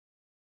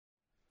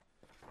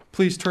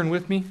Please turn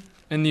with me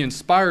in the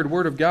inspired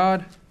Word of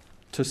God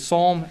to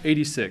Psalm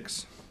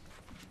 86.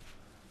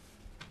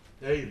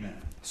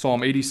 Amen.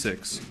 Psalm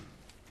 86.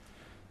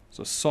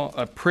 It's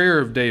a prayer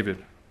of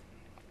David.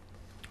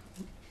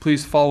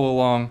 Please follow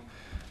along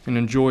and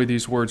enjoy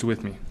these words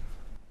with me.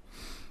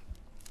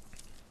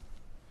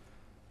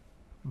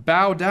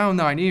 Bow down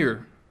thine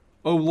ear,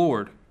 O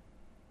Lord.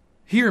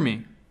 Hear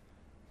me,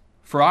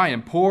 for I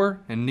am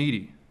poor and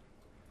needy.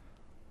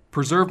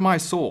 Preserve my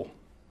soul,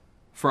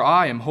 for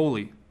I am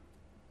holy.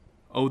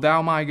 O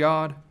thou my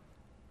God,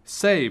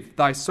 save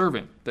thy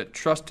servant that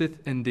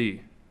trusteth in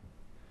thee.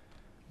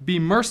 Be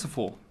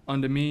merciful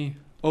unto me,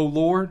 O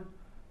Lord,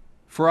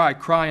 for I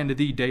cry unto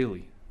thee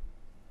daily.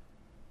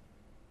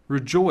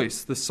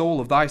 Rejoice the soul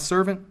of thy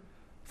servant,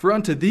 for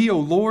unto thee, O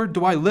Lord,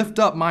 do I lift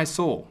up my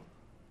soul.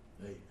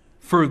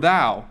 For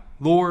thou,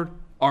 Lord,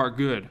 art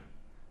good,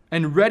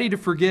 and ready to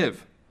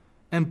forgive,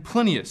 and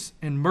plenteous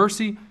in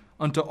mercy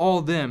unto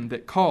all them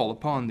that call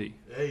upon thee.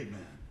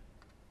 Amen.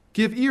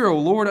 Give ear, O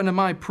Lord, unto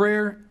my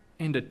prayer,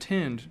 and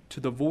attend to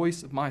the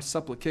voice of my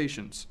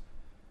supplications.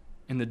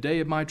 In the day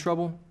of my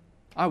trouble,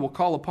 I will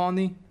call upon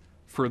thee,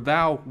 for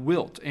thou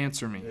wilt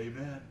answer me.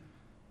 Amen.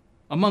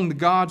 Among the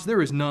gods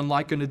there is none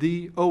like unto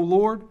thee, O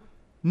Lord,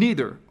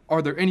 neither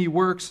are there any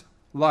works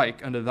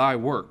like unto thy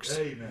works.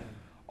 Amen.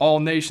 All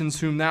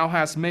nations whom thou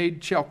hast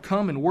made shall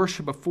come and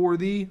worship before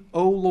thee,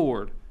 O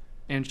Lord,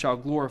 and shall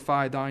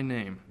glorify thy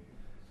name.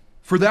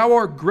 For thou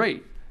art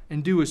great,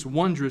 and doest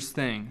wondrous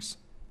things.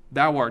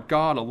 Thou art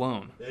God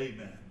alone.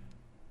 Amen.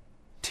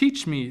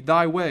 Teach me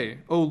thy way,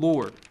 O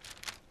Lord.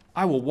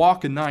 I will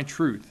walk in thy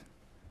truth.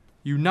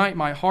 Unite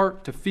my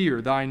heart to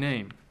fear thy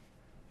name.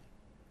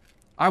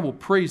 I will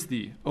praise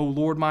thee, O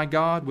Lord my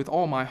God, with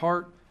all my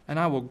heart, and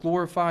I will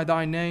glorify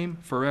thy name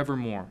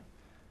forevermore.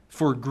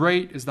 For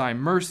great is thy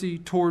mercy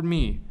toward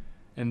me,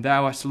 and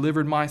thou hast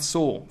delivered my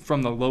soul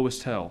from the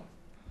lowest hell.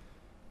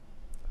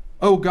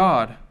 O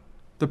God,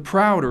 the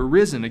proud are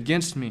risen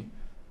against me,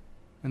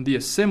 and the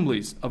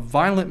assemblies of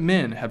violent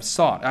men have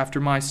sought after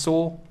my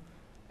soul,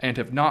 and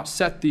have not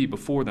set thee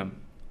before them.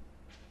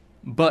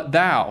 But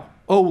thou,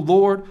 O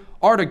Lord,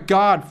 art a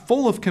God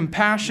full of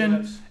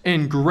compassion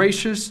and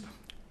gracious,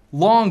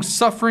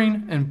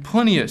 long-suffering and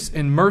plenteous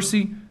in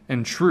mercy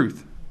and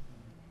truth.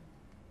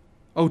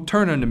 O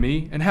turn unto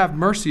me, and have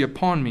mercy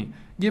upon me.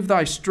 Give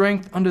thy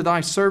strength unto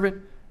thy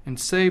servant, and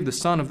save the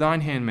son of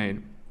thine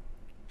handmaid.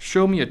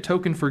 Show me a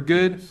token for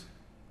good,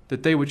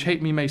 that they which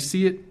hate me may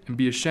see it and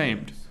be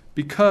ashamed.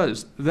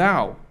 Because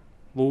thou,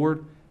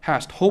 Lord,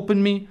 hast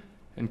holpen me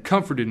and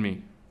comforted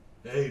me.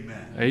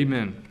 Amen.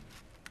 Amen.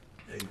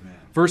 Amen.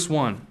 Verse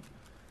 1.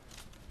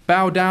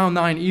 Bow down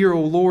thine ear,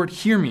 O Lord,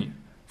 hear me,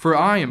 for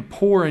I am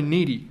poor and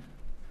needy.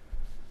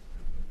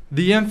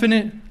 The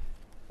infinite,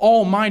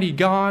 almighty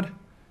God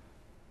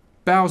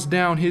bows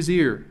down his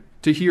ear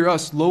to hear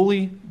us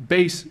lowly,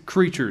 base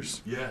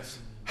creatures. Yes.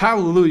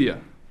 Hallelujah.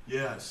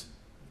 Yes.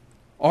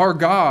 Our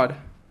God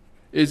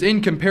is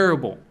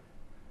incomparable.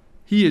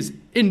 He is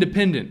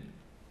independent.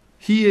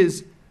 He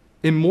is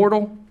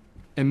immortal,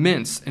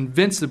 immense,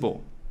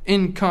 invincible,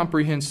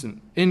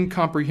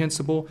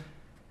 incomprehensible.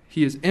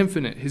 He is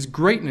infinite. His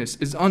greatness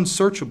is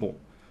unsearchable.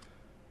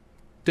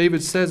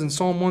 David says in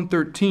Psalm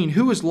 113,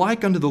 Who is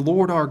like unto the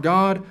Lord our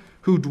God,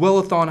 who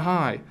dwelleth on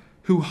high,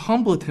 who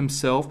humbleth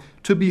himself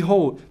to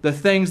behold the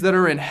things that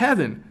are in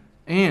heaven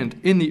and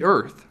in the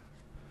earth.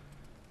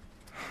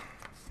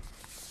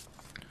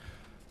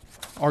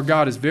 Our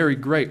God is very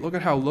great. Look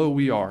at how low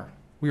we are.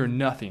 We are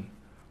nothing.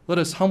 Let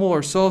us humble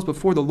ourselves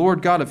before the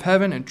Lord God of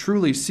heaven and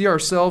truly see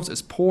ourselves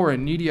as poor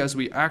and needy as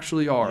we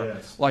actually are,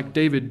 Yes. like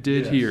David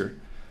did Yes. here.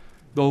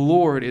 The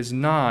Lord is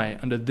nigh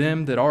unto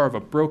them that are of a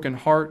broken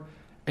heart,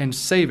 and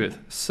saveth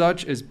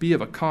such as be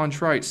of a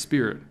contrite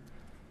spirit.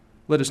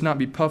 Let us not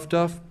be puffed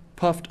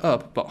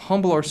up, but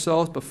humble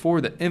ourselves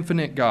before the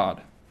infinite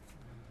God.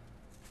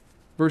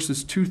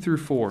 Verses 2 through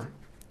 4.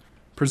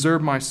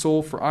 Preserve my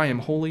soul, for I am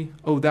holy.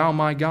 O thou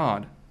my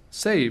God,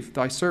 save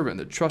thy servant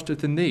that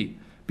trusteth in thee.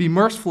 Be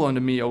merciful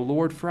unto me, O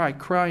Lord, for I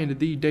cry unto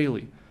thee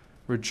daily.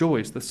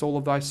 Rejoice the soul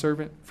of thy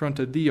servant, for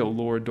unto thee, O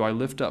Lord, do I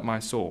lift up my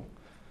soul.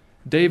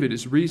 David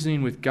is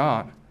reasoning with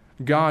God.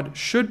 God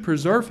should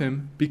preserve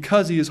him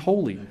because he is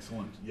holy.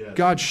 Excellent. Yes.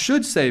 God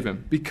should save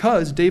him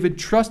because David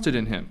trusted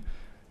in him.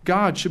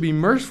 God should be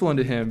merciful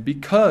unto him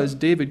because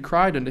David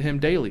cried unto him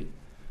daily.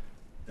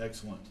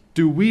 Excellent.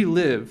 Do we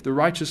live the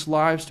righteous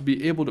lives to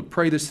be able to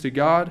pray this to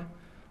God?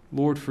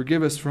 Lord,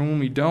 forgive us from when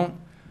we don't.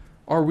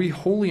 Are we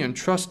holy and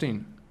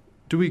trusting?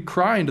 Do we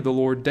cry unto the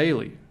Lord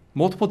daily,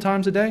 multiple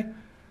times a day?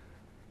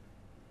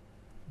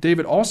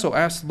 David also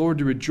asked the Lord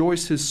to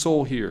rejoice his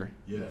soul here.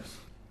 Yes.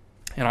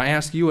 And I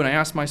ask you and I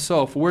ask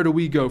myself, where do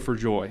we go for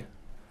joy?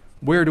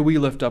 Where do we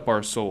lift up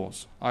our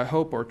souls? I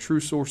hope our true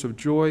source of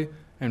joy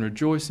and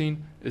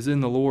rejoicing is in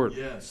the Lord.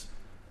 Yes.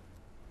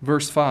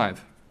 Verse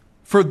 5.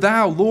 For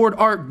thou, Lord,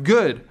 art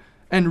good,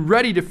 and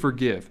ready to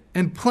forgive,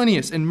 and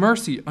plenteous in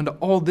mercy unto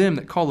all them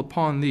that call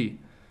upon thee.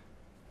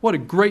 What a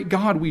great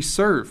God we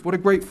serve. What a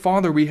great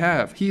Father we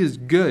have. He is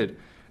good.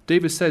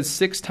 David says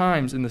 6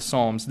 times in the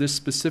Psalms this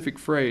specific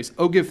phrase,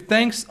 "Oh, give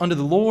thanks unto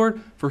the Lord,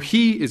 for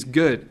he is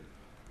good."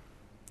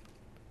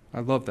 I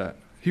love that.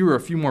 Here are a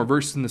few more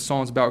verses in the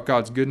Psalms about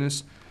God's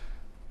goodness.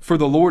 "For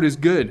the Lord is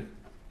good.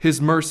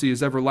 His mercy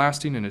is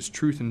everlasting, and his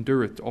truth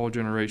endureth to all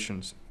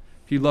generations.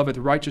 He loveth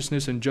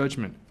righteousness and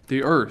judgment.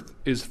 The earth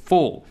is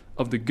full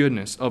of the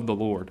goodness of the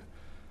Lord.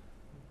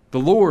 The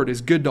Lord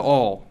is good to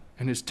all,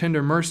 and his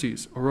tender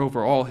mercies are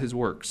over all his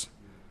works."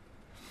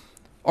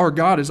 Our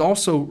God is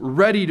also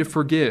ready to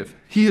forgive.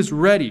 He is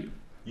ready.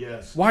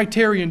 Yes. Why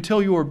tarry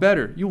until you are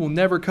better? You will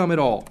never come at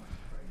all.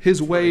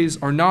 His ways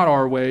are not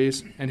our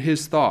ways, and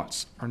his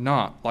thoughts are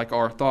not like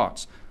our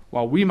thoughts.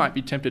 While we might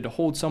be tempted to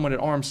hold someone at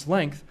arm's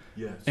length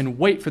Yes. and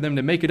wait for them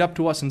to make it up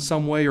to us in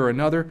some way or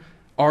another,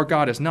 our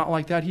God is not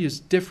like that. He is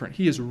different.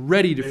 He is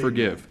ready to Amen.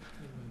 forgive.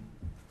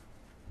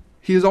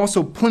 He is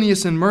also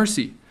plenteous in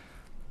mercy.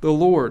 The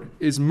Lord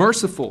is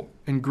merciful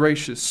and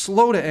gracious,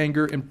 slow to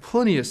anger, and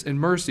plenteous in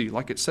mercy,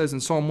 like it says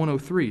in Psalm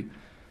 103.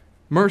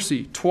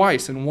 Mercy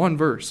twice in one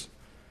verse.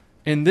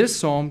 In this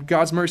psalm,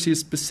 God's mercy is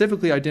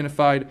specifically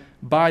identified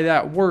by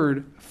that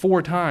word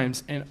 4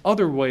 times, and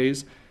other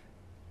ways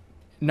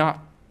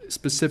not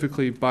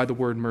specifically by the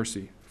word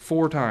mercy.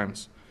 4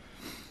 times.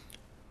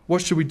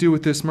 What should we do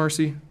with this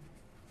mercy?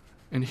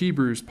 In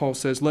Hebrews, Paul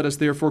says, "Let us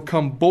therefore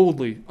come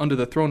boldly unto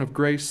the throne of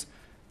grace,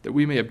 that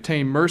we may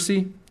obtain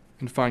mercy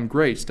and find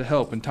grace to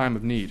help in time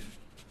of need."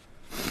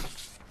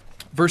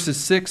 Verses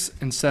 6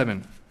 and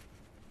 7.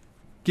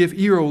 "Give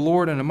ear, O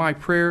Lord, unto my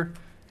prayer,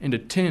 and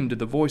attend to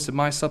the voice of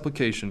my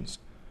supplications.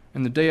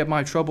 In the day of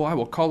my trouble I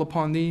will call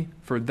upon thee,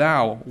 for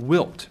thou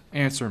wilt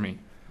answer me."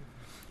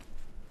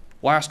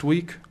 Last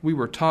week we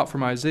were taught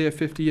from Isaiah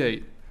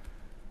 58.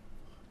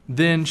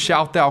 "Then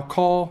shalt thou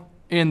call,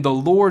 and the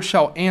Lord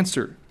shall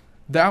answer.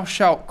 Thou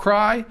shalt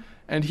cry,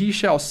 and he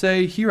shall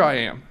say, Here I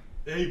am.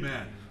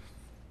 Amen.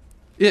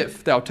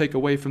 If thou take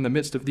away from the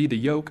midst of thee the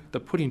yoke, the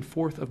putting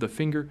forth of the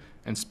finger,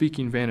 and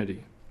speaking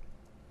vanity."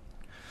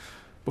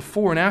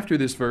 Before and after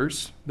this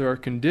verse, there are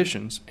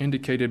conditions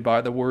indicated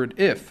by the word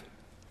if,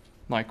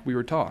 like we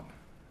were taught.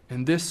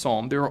 In this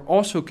psalm, there are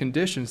also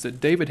conditions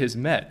that David has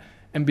met,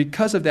 and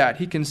because of that,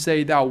 he can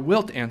say, "Thou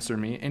wilt answer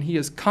me," and he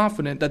is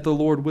confident that the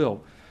Lord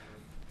will.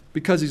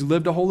 Because he's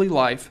lived a holy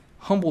life,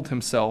 humbled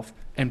himself,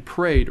 and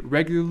prayed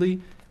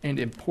regularly and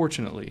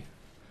importunately.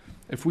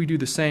 If we do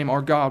the same,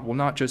 our God will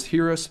not just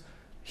hear us,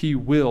 he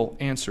will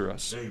answer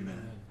us.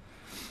 Amen.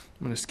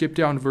 I'm going to skip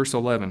down to verse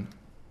 11.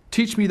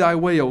 "Teach me thy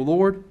way, O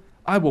Lord.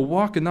 I will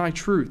walk in thy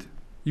truth.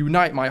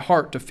 Unite my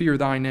heart to fear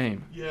thy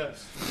name."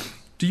 Yes.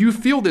 Do you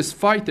feel this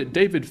fight that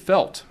David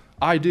felt?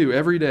 I do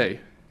every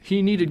day.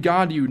 He needed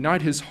God to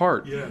unite his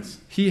heart. Yes.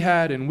 He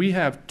had, and we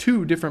have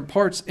 2 different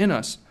parts in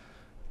us.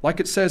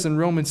 Like it says in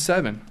Romans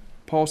 7,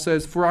 Paul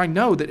says, "For I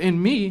know that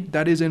in me,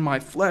 that is in my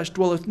flesh,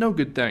 dwelleth no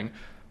good thing.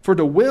 For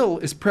the will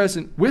is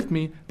present with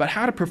me, but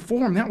how to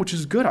perform that which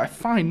is good I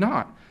find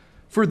not.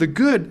 For the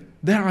good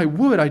that I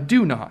would I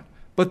do not,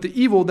 but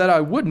the evil that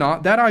I would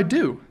not, that I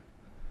do."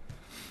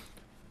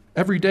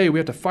 Every day we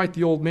have to fight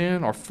the old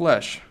man, our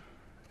flesh.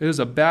 It is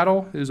a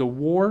battle. It is a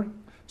war.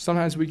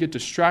 Sometimes we get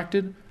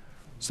distracted.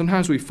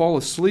 Sometimes we fall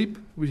asleep.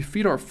 We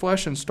feed our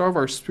flesh and starve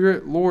our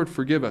spirit. Lord,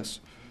 forgive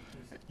us.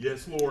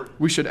 Yes, Lord.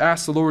 We should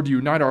ask the Lord to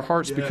unite our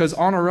hearts, Yes. because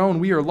on our own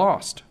we are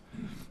lost.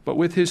 But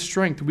with his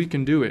strength we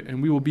can do it,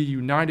 and we will be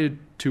united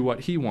to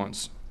what he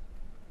wants.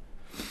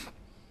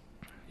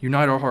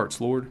 Unite our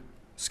hearts, Lord.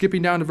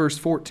 Skipping down to verse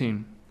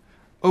 14.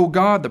 "O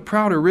God, the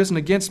proud are risen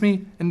against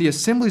me, and the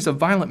assemblies of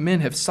violent men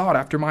have sought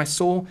after my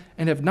soul,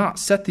 and have not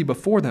set thee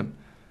before them.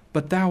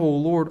 But thou, O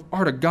Lord,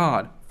 art a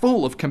God,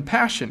 full of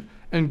compassion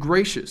and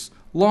gracious,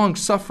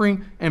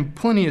 long-suffering, and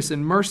plenteous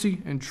in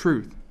mercy and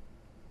truth."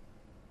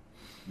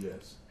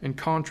 Yes. In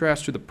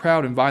contrast to the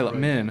proud and violent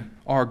Right. men,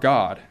 our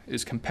God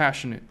is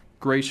compassionate,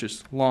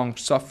 gracious,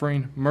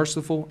 long-suffering,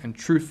 merciful, and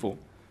truthful.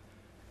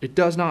 It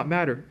does not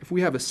matter if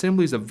we have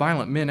assemblies of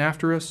violent men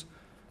after us.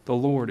 The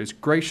Lord is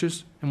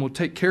gracious and will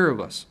take care of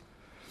us.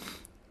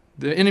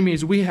 The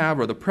enemies we have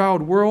are the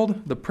proud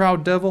world, the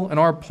proud devil, and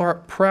our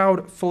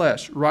proud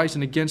flesh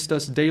rising against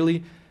us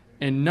daily,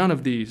 and none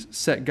of these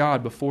set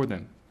God before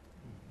them.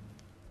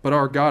 But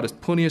our God is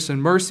plenteous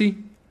in mercy,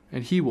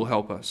 and he will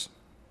help us.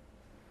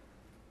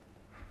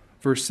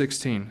 Verse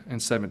 16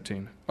 and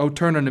 17. "O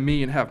turn unto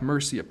me and have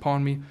mercy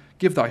upon me.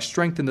 Give thy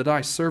strength unto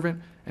thy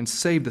servant, and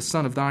save the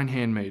son of thine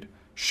handmaid.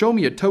 Show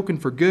me a token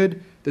for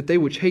good, that they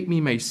which hate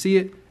me may see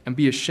it, and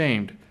be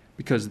ashamed,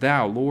 because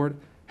thou, Lord,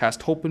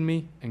 hast holpen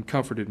me and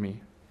comforted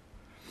me."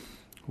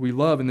 We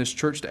love in this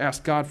church to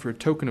ask God for a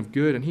token of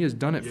good, and he has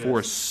done it for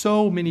Yes. us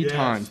so many Yes.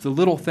 times. The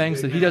little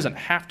things that he Amen. doesn't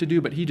have to do,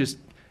 but he just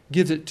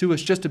gives it to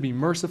us just to be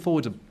merciful.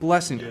 It's a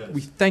blessing. Yes.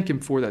 We thank him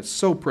for that.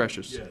 So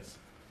precious. Yes.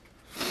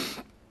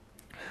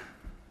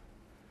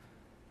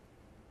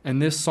 In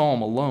this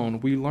psalm alone,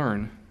 we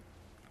learn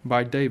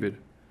by David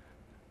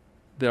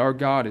that our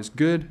God is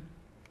good,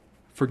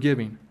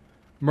 forgiving,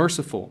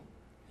 merciful,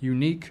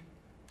 unique,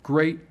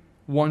 great,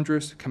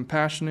 wondrous,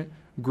 compassionate,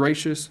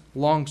 gracious,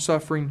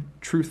 long-suffering,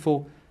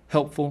 truthful,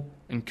 helpful,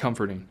 and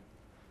comforting.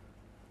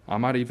 I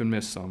might even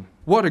miss some.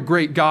 What a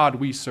great God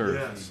we serve.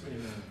 Yes.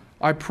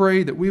 I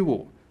pray that we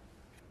will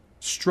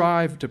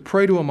strive to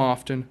pray to Him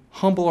often,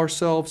 humble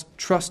ourselves,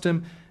 trust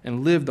Him,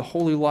 and live the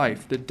holy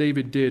life that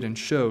David did and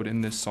showed in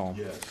this psalm.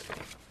 Yes.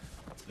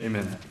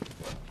 Amen.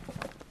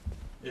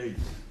 Amen.